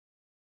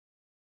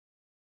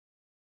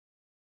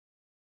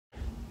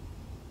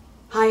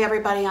Hi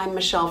everybody, I'm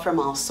Michelle from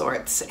All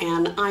Sorts,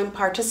 and I'm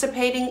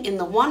participating in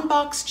the One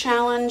Box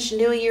Challenge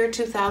New Year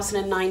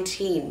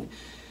 2019.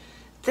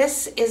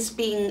 This is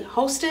being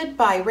hosted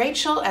by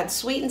Rachel at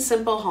Sweet and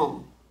Simple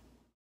Home.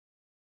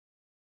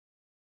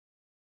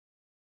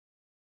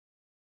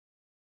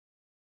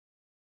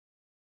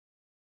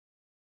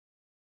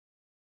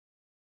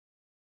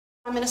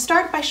 I'm going to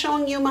start by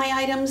showing you my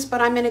items, but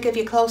I'm going to give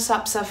you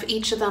close-ups of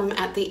each of them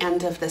at the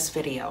end of this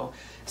video.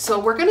 So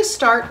we're going to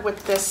start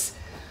with this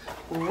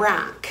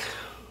rack.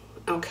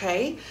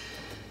 Okay,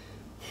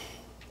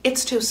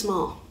 it's too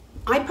small.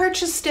 I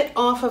purchased it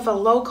off of a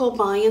local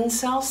buy and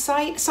sell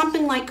site,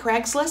 something like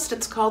Craigslist.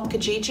 It's called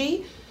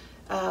Kijiji.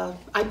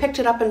 I picked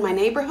it up in my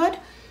neighborhood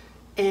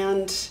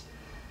and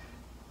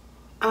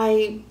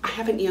I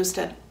haven't used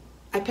it.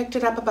 I picked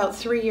it up about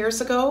 3 years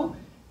ago.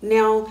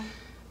 Now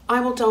I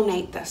will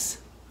donate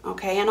this,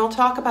 okay? And I'll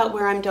talk about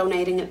where I'm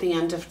donating at the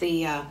end of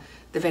the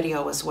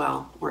video as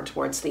well, or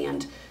towards the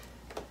end.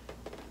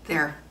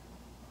 There.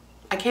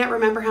 I can't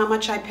remember how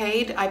much I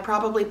paid. I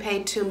probably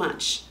paid too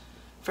much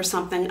for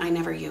something I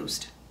never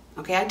used.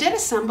 Okay, I did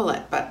assemble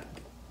it, but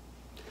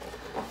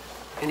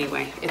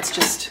anyway, it's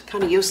just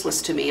kind of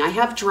useless to me. I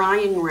have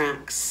drying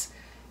racks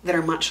that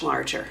are much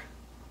larger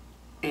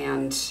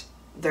and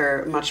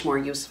they're much more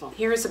useful.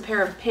 Here's a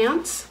pair of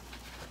pants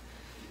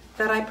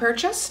that I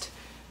purchased.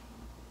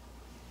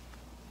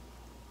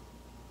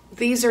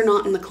 These are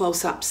not in the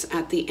close-ups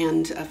at the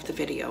end of the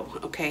video,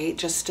 okay?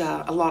 Just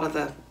a lot of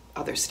the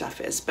other stuff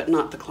is, but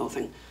not the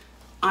clothing.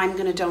 I'm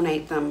going to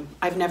donate them.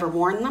 I've never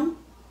worn them,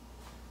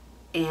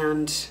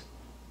 and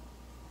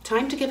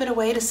time to give it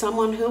away to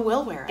someone who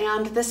will wear it.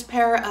 And this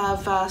pair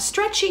of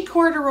stretchy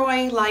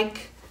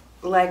corduroy-like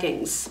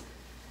leggings.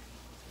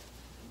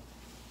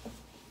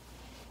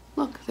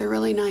 Look, they're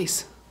really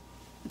nice.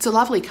 It's a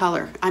lovely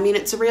color. I mean,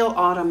 it's a real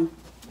autumn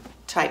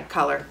type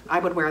color. I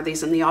would wear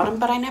these in the autumn,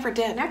 but I never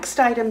did. Next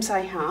items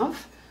I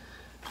have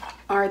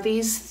are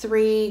these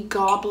 3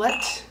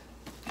 goblet.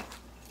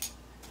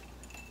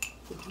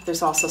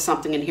 There's also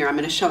something in here I'm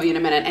going to show you in a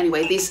minute.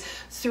 Anyway, these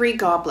 3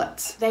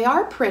 goblets. They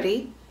are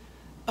pretty,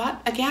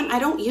 but again, I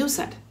don't use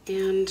it.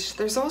 And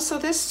there's also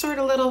this sort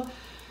of little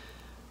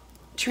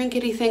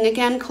trinkety thing.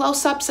 Again,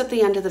 close-ups at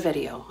the end of the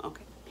video.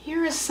 Okay.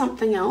 Here is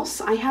something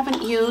else I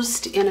haven't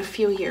used in a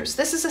few years.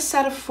 This is a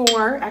set of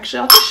 4.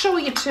 Actually, I'll just show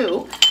you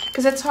 2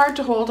 because it's hard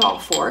to hold all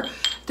 4.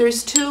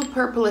 There's 2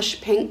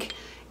 purplish pink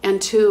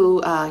and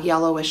 2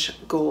 yellowish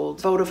gold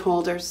votive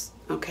holders.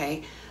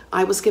 Okay,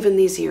 I was given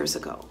these years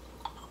ago.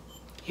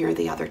 Here are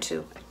the other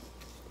 2.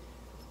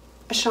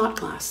 A shot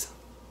glass.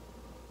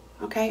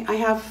 Okay, I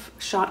have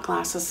shot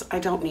glasses. I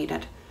don't need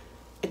it.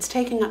 It's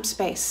taking up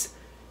space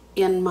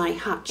in my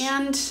hutch.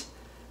 And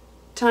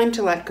time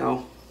to let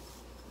go.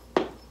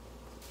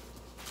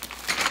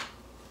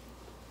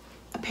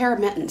 A pair of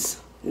mittens.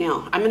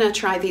 Now, I'm going to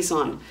try these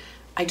on.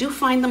 I do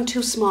find them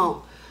too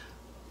small.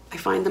 I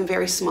find them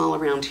very small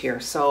around here,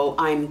 so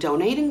I'm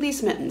donating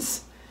these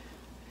mittens.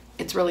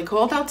 It's really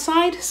cold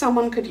outside.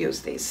 Someone could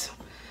use these.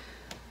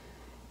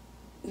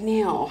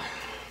 Now,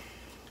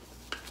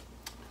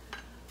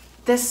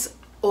 this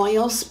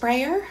oil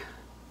sprayer,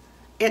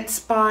 it's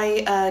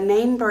by a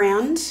name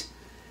brand.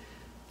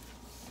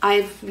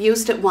 I've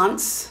used it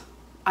once.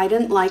 I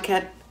didn't like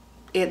it.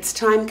 It's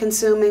time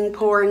consuming,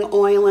 pouring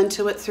oil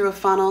into it through a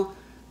funnel.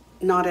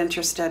 Not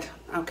interested,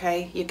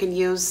 okay? You can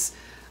use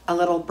a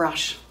little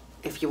brush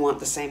if you want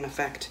the same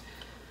effect.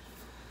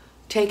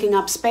 Taking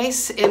up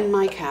space in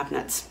my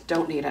cabinets.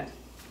 Don't need it.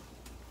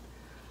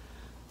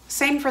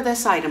 Same for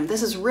this item.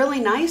 This is really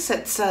nice.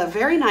 It's a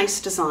very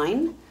nice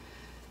design,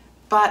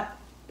 but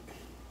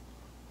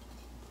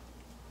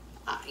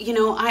you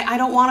know, I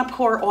don't want to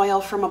pour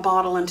oil from a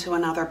bottle into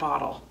another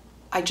bottle.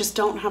 I just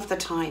don't have the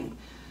time.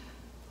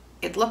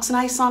 It looks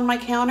nice on my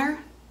counter,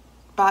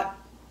 but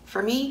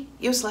for me,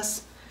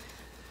 useless.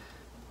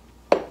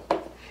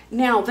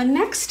 Now, the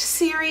next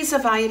series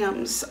of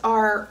items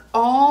are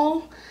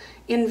all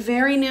in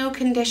very new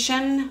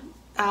condition,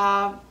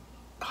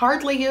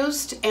 hardly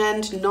used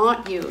and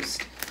not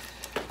used.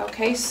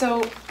 Okay,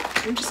 so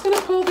I'm just going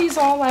to pull these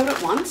all out at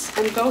once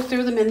and go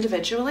through them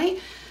individually.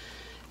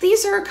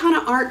 These are kind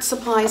of art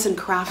supplies and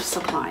craft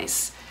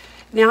supplies.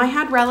 Now, I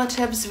had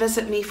relatives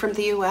visit me from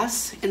the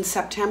US in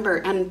September,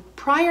 and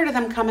prior to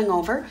them coming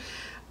over,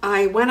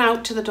 I went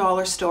out to the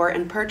dollar store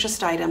and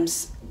purchased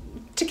items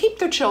to keep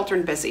their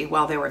children busy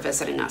while they were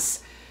visiting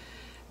us.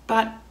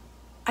 But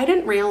I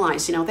didn't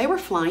realize, you know, they were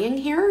flying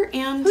here,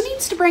 and who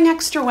needs to bring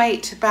extra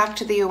weight back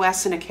to the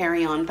US in a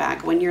carry-on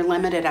bag when you're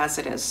limited as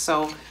it is?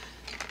 So,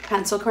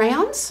 pencil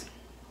crayons,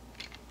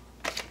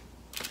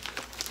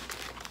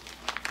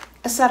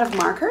 a set of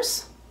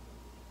markers,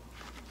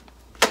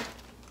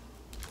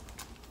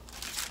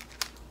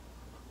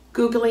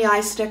 googly eye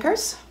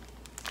stickers,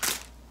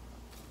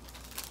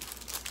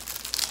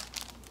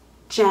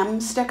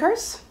 gem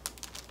stickers.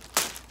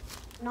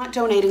 I'm not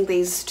donating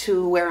these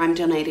to where I'm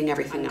donating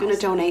everything else. I'm going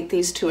to donate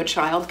these to a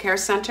child care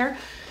center.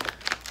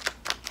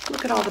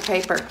 Look at all the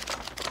paper.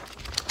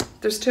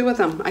 There's 2 of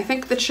them. I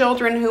think the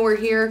children who were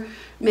here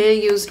may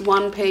have used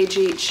 1 page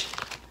each.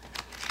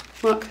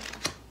 Look.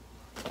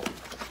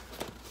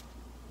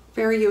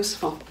 Very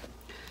useful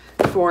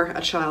for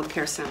a child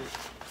care center.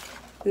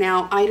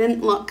 Now, I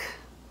didn't look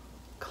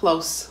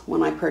close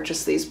when I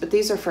purchased these, but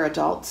these are for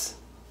adults,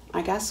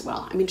 I guess.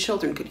 Well, I mean,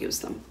 children could use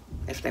them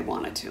if they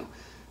wanted to,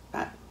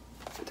 but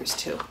there's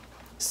two.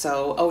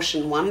 So,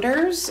 Ocean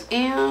Wonders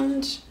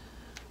and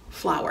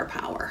Flower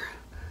Power.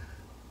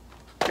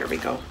 There we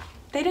go.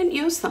 They didn't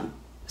use them,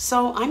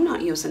 so I'm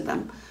not using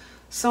them.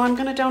 So I'm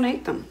gonna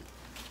donate them.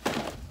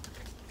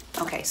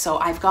 Okay, so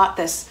I've got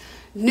this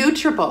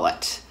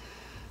NutriBullet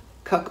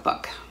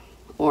cookbook,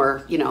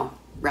 or, you know,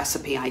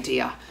 recipe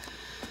idea.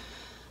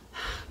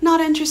 Not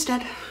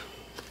interested.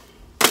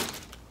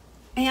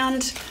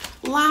 And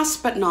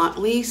last but not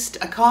least,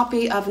 a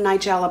copy of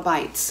Nigella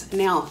Bites.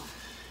 Now,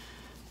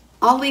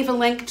 I'll leave a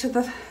link to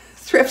the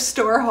thrift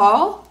store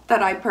haul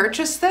that I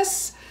purchased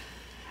this,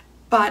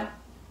 but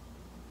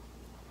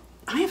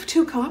I have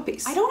 2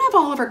 copies. I don't have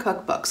all of her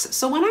cookbooks,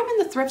 so when I'm in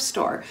the thrift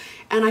store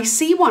and I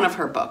see one of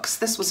her books,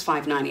 this was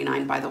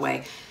 $5.99 by the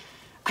way,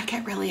 I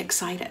get really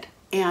excited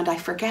and I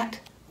forget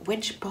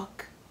which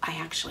book I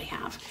actually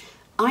have.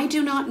 I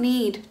do not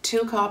need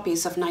 2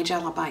 copies of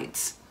Nigella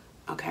Bites,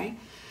 okay?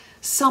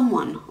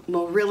 Someone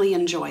will really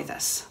enjoy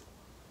this,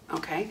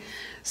 okay?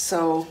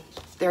 So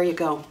there you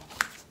go.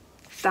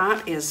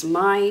 That is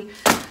my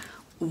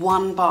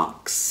 1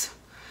 box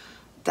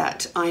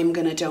that I'm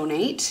gonna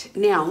donate.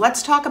 Now,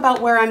 let's talk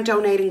about where I'm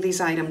donating these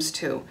items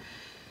to.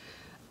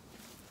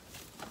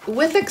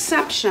 With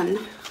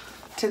exception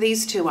to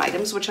these 2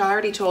 items, which I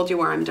already told you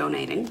where I'm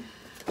donating,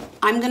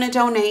 I'm gonna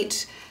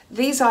donate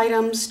these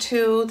items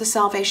to the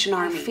Salvation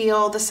Army. I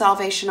feel the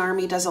Salvation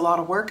Army does a lot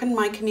of work in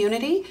my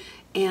community,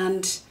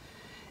 and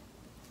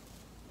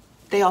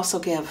they also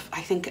give,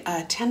 I think,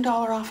 a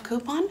 $10 off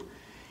coupon.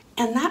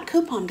 And that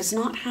coupon does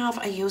not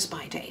have a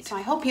use-by date. So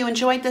I hope you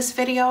enjoyed this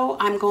video.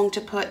 I'm going to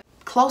put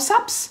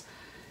close-ups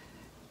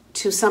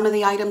to some of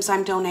the items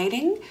I'm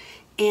donating.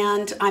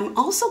 And I'm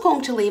also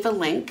going to leave a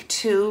link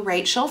to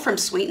Rachel from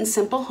Sweet and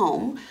Simple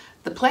Home,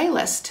 the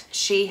playlist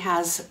she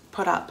has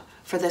put up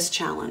for this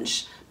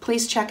challenge.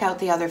 Please check out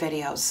the other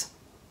videos.